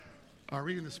Our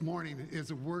reading this morning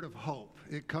is a word of hope.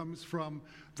 It comes from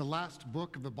the last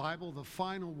book of the Bible, the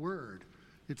final word.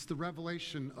 It's the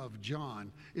Revelation of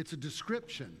John. It's a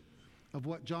description of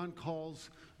what John calls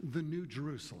the New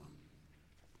Jerusalem.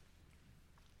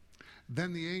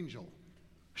 Then the angel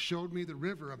showed me the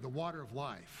river of the water of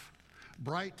life,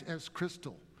 bright as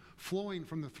crystal, flowing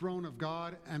from the throne of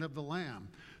God and of the Lamb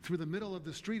through the middle of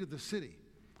the street of the city.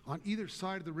 On either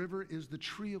side of the river is the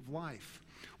tree of life,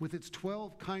 with its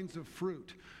 12 kinds of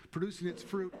fruit, producing its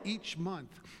fruit each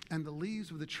month, and the leaves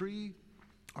of the tree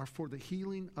are for the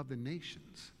healing of the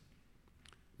nations.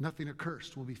 Nothing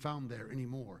accursed will be found there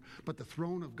anymore, but the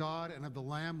throne of God and of the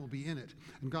Lamb will be in it,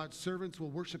 and God's servants will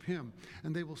worship him,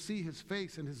 and they will see his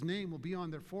face, and his name will be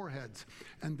on their foreheads,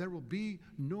 and there will be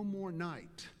no more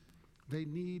night. They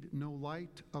need no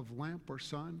light of lamp or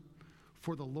sun,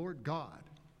 for the Lord God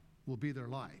will be their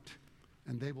light,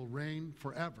 and they will reign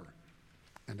forever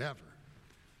and ever.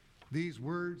 These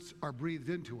words are breathed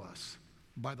into us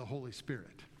by the Holy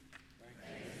Spirit. Thanks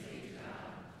be to God.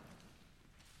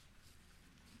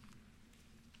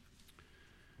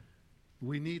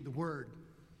 We need the word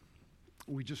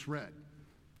we just read.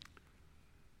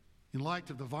 In light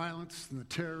of the violence and the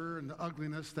terror and the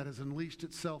ugliness that has unleashed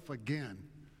itself again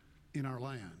in our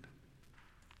land,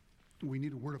 we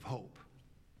need a word of hope.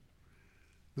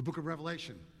 The book of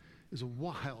Revelation is a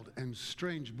wild and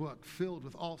strange book filled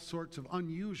with all sorts of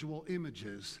unusual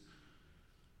images,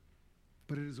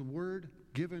 but it is a word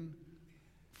given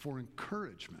for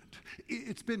encouragement.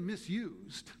 It's been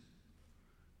misused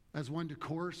as one to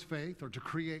coerce faith or to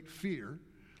create fear,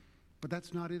 but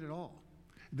that's not it at all.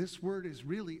 This word is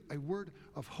really a word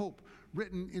of hope,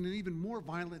 written in an even more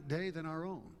violent day than our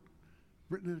own,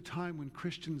 written at a time when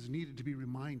Christians needed to be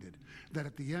reminded that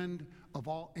at the end of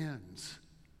all ends,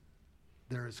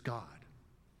 there is God.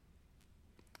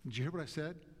 Did you hear what I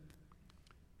said?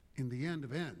 In the end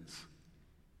of ends,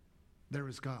 there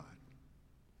is God.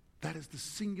 That is the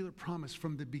singular promise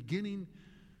from the beginning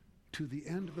to the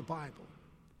end of the Bible,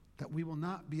 that we will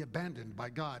not be abandoned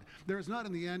by God. There is not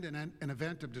in the end an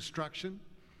event of destruction.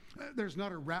 There's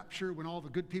not a rapture when all the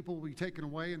good people will be taken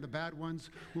away and the bad ones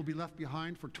will be left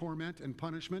behind for torment and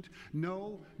punishment.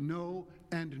 No, no,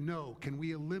 and no. Can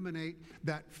we eliminate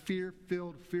that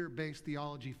fear-filled, fear-based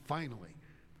theology finally?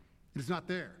 It is not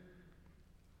there.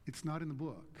 It's not in the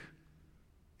book.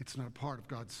 It's not a part of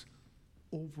God's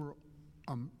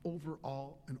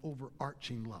overall and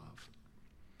overarching love.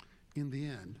 In the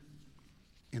end,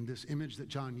 in this image that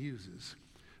John uses,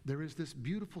 there is this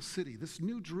beautiful city, this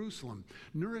New Jerusalem,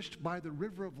 nourished by the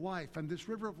river of life. And this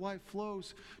river of life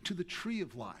flows to the tree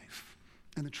of life.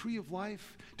 And the tree of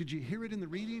life, did you hear it in the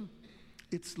reading?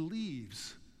 Its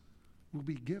leaves will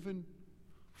be given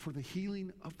for the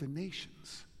healing of the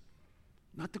nations.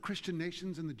 Not the Christian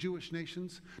nations and the Jewish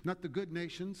nations, not the good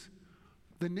nations,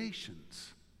 the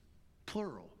nations,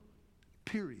 plural,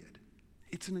 period.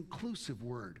 It's an inclusive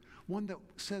word, one that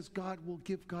says God will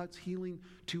give God's healing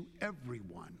to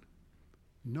everyone.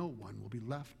 No one will be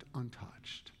left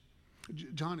untouched.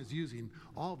 John is using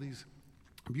all these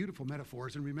beautiful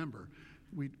metaphors, and remember,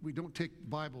 we don't take the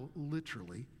Bible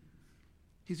literally.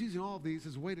 He's using all of these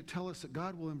as a way to tell us that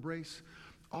God will embrace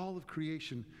all of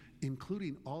creation,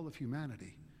 including all of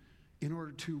humanity, in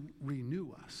order to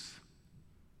renew us,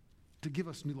 to give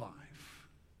us new life,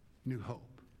 new hope.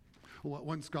 Well,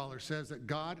 one scholar says that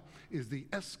God is the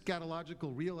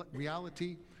eschatological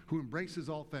reality who embraces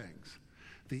all things.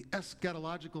 The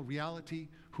eschatological reality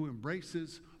who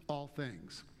embraces all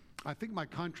things. I think my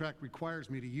contract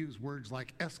requires me to use words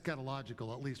like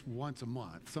eschatological at least once a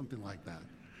month, something like that.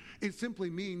 It simply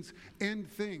means end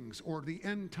things or the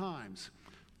end times.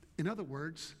 In other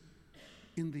words,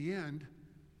 in the end,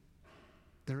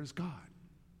 there is God.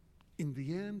 In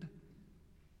the end,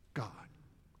 God.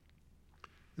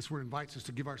 This word invites us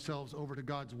to give ourselves over to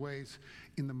God's ways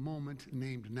in the moment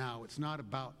named now. It's not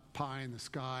about pie in the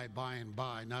sky, by and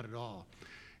by, not at all.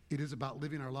 It is about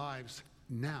living our lives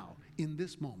now, in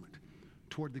this moment,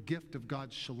 toward the gift of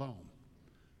God's shalom.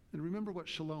 And remember what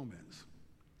shalom is.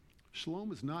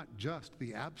 Shalom is not just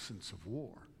the absence of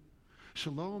war.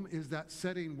 Shalom is that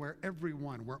setting where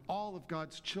everyone, where all of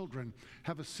God's children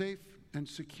have a safe and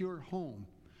secure home,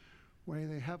 where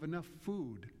they have enough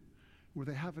food, where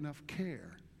they have enough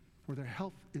care, where their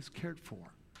health is cared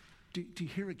for. Do you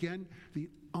hear again the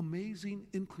amazing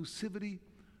inclusivity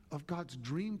of God's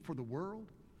dream for the world,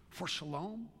 for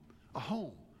shalom? A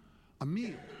home, a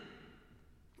meal,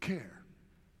 care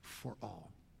for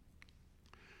all.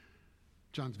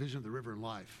 John's vision of the river and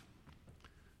life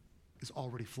is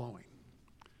already flowing.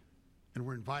 And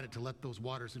we're invited to let those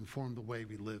waters inform the way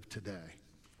we live today,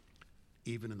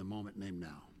 even in the moment named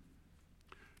now.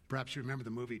 Perhaps you remember the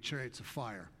movie Chariots of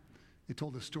Fire. It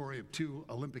told the story of two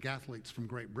Olympic athletes from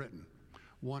Great Britain,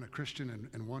 one a Christian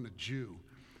and one a Jew.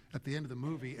 At the end of the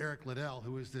movie, Eric Liddell,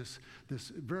 who is this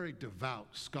very devout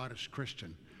Scottish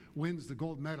Christian, wins the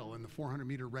gold medal in the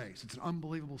 400-meter race. It's an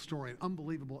unbelievable story, an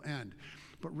unbelievable end.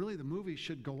 But really, the movie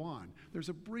should go on. There's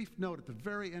a brief note at the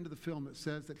very end of the film that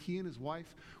says that he and his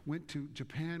wife went to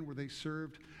Japan where they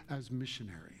served as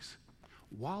missionaries.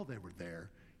 While they were there,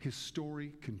 his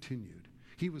story continued.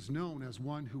 He was known as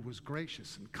one who was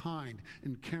gracious and kind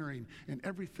and caring in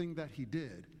everything that he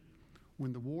did.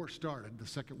 When the war started, the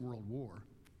Second World War,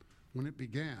 when it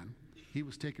began, he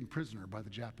was taken prisoner by the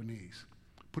Japanese,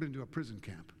 put into a prison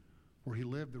camp where he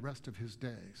lived the rest of his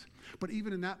days. But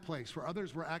even in that place where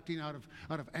others were acting out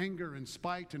of anger and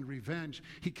spite and revenge,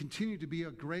 he continued to be a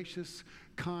gracious,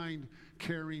 kind,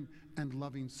 caring, and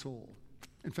loving soul.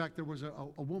 In fact, there was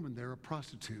a woman there, a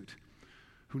prostitute,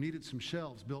 who needed some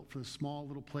shelves built for the small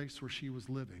little place where she was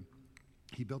living.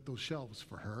 He built those shelves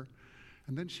for her.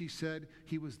 And then she said,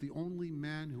 he was the only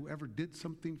man who ever did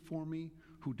something for me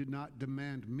who did not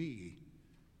demand me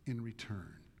in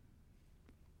return.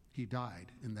 He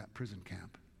died in that prison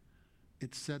camp.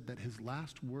 It said that his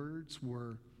last words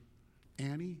were,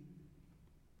 "Annie,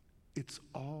 it's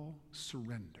all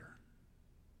surrender."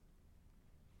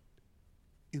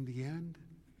 In the end,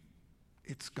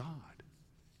 it's God.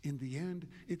 In the end,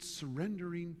 it's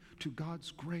surrendering to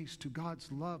God's grace, to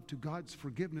God's love, to God's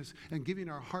forgiveness, and giving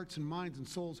our hearts and minds and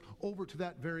souls over to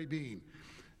that very being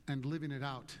and living it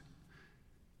out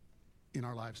in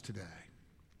our lives today.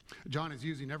 John is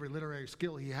using every literary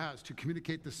skill he has to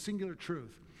communicate the singular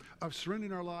truth of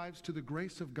surrendering our lives to the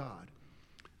grace of God.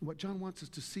 What John wants us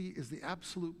to see is the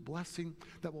absolute blessing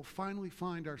that we'll finally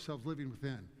find ourselves living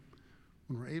within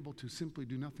when we're able to simply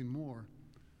do nothing more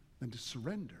than to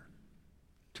surrender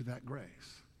to that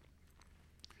grace.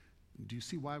 Do you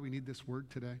see why we need this word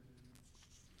today?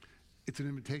 It's an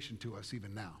invitation to us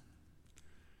even now,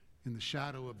 in the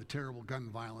shadow of the terrible gun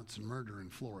violence and murder in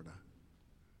Florida,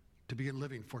 to begin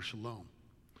living for shalom,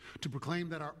 to proclaim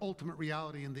that our ultimate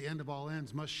reality in the end of all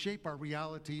ends must shape our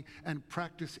reality and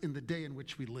practice in the day in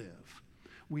which we live.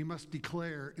 We must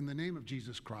declare in the name of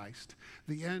Jesus Christ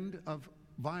the end of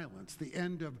violence, the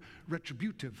end of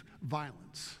retributive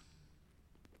violence.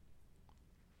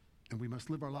 And we must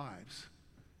live our lives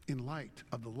in light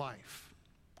of the life,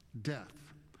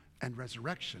 death, and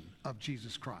resurrection of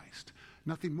Jesus Christ.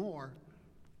 Nothing more,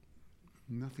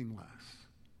 nothing less.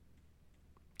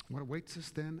 What awaits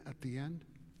us then at the end?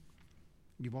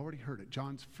 You've already heard it.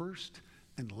 John's first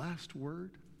and last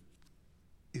word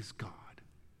is God.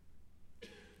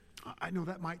 I know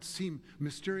that might seem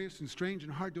mysterious and strange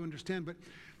and hard to understand, but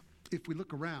if we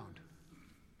look around,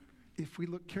 if we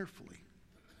look carefully,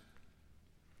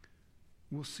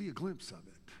 we'll see a glimpse of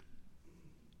it,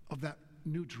 of that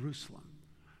New Jerusalem,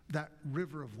 that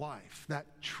river of life,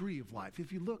 that tree of life.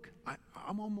 If you look,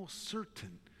 I'm almost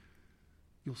certain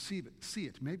you'll see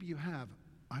it. Maybe you have.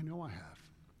 I know I have.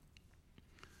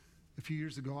 A few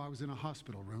years ago, I was in a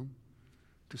hospital room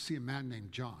to see a man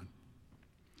named John.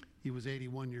 He was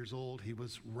 81 years old. He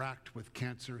was racked with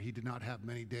cancer. He did not have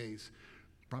many days,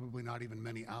 probably not even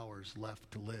many hours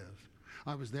left to live.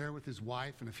 I was there with his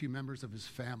wife and a few members of his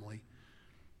family.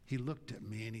 He looked at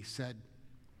me and he said,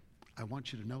 "I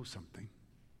want you to know something.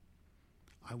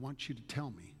 I want you to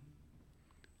tell me.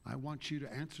 I want you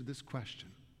to answer this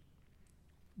question.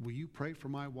 Will you pray for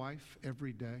my wife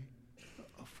every day?"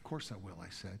 "Of course I will," I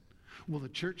said. "Will the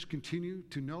church continue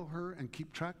to know her and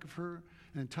keep track of her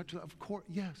and in touch with her?" "Of course,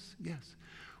 yes.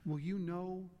 "Will you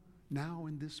know now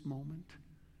in this moment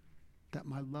that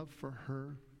my love for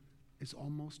her is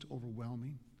almost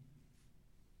overwhelming?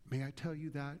 May I tell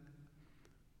you that?"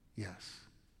 "Yes,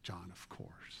 John, of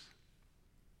course."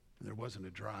 There wasn't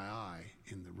a dry eye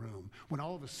in the room when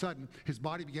all of a sudden his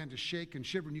body began to shake and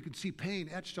shiver, and you could see pain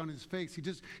etched on his face.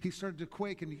 He started to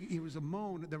quake, and there was a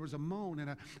moan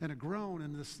and a groan,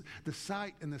 and the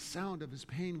sight and the sound of his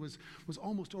pain was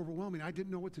almost overwhelming. I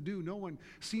didn't know what to do. No one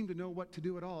seemed to know what to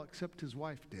do at all except his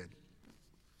wife did.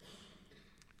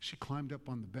 She climbed up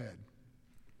on the bed.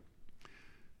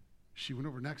 She went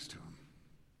over next to him.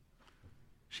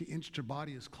 She inched her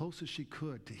body as close as she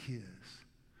could to his.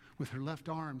 With her left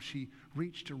arm, she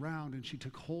reached around and she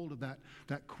took hold of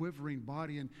that quivering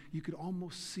body, and you could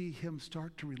almost see him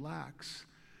start to relax.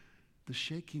 The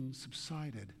shaking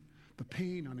subsided. The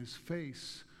pain on his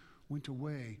face went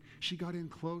away. She got in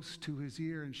close to his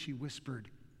ear and she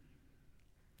whispered,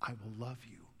 "I will love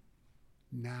you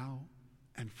now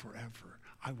and forever.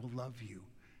 I will love you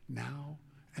now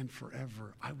and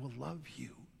forever. I will love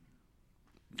you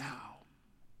now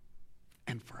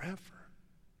and forever."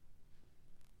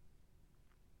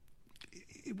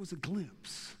 was a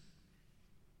glimpse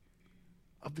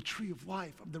of the tree of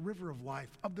life, of the river of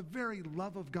life, of the very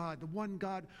love of God, the one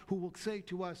God who will say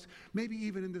to us, maybe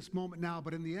even in this moment now,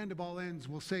 but in the end of all ends,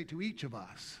 will say to each of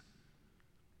us,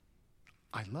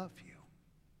 I love you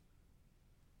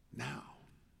now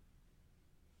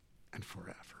and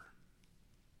forever.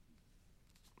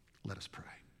 Let us pray.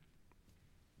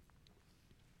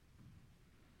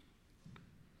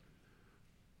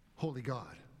 Holy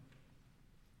God,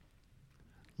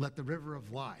 let the river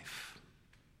of life,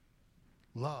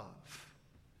 love,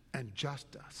 and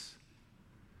justice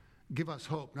give us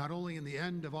hope, not only in the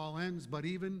end of all ends, but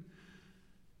even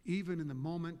in the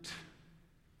moment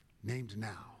named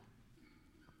now.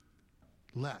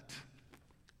 Let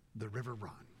the river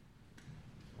run.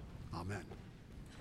 Amen.